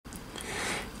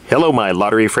Hello my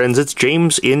lottery friends, it's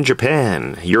James in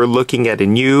Japan. You're looking at a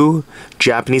new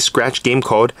Japanese scratch game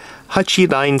called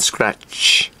Hachiline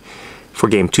Scratch for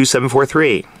game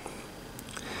 2743.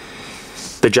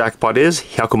 The jackpot is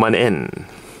 100,000 yen.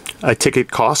 A ticket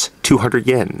costs 200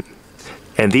 yen.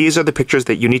 And these are the pictures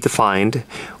that you need to find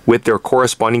with their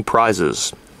corresponding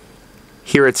prizes.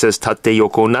 Here it says tate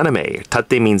yoko naname.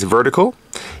 Tate means vertical,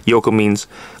 yoko means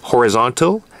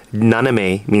horizontal,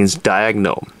 naname means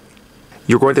diagonal.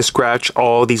 You're going to scratch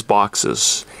all these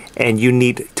boxes, and you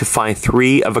need to find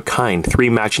three of a kind, three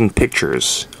matching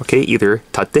pictures. Okay, either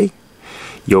tate,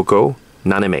 yoko,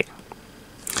 naname.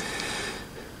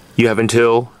 You have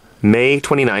until May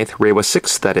 29th, Reiwa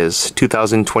 6, that is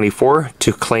 2024,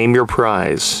 to claim your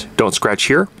prize. Don't scratch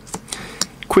here.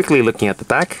 Quickly looking at the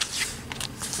back.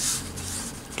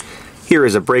 Here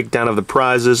is a breakdown of the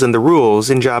prizes and the rules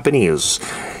in Japanese.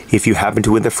 If you happen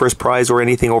to win the first prize or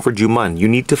anything over Juman, you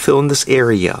need to fill in this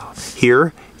area.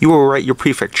 Here, you will write your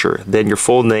prefecture, then your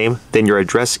full name, then your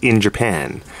address in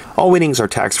Japan. All winnings are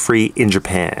tax-free in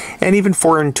Japan, and even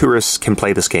foreign tourists can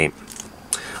play this game.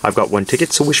 I've got one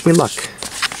ticket, so wish me luck.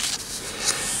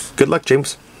 Good luck,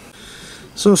 James.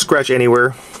 So scratch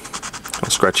anywhere. I'll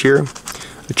scratch here.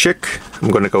 A chick. I'm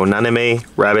going to go naname,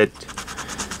 rabbit,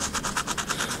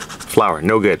 flower.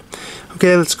 No good.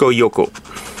 Okay, let's go yoko.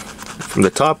 From the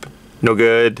top, no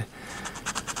good.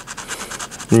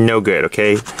 No good,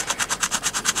 okay.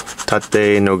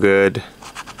 Tate, no good.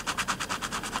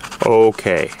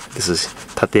 Okay, this is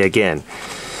tate again.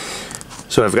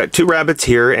 So I've got two rabbits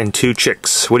here and two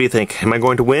chicks. What do you think? Am I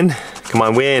going to win? Come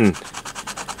on, win.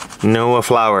 No, a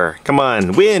flower. Come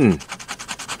on, win.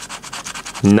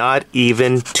 Not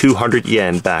even 200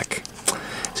 yen back.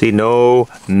 See, no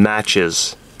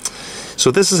matches.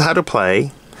 So this is how to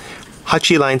play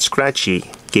Hachiline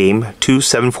Scratchy game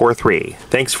 2743.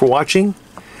 Thanks for watching.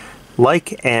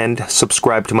 Like and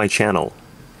subscribe to my channel.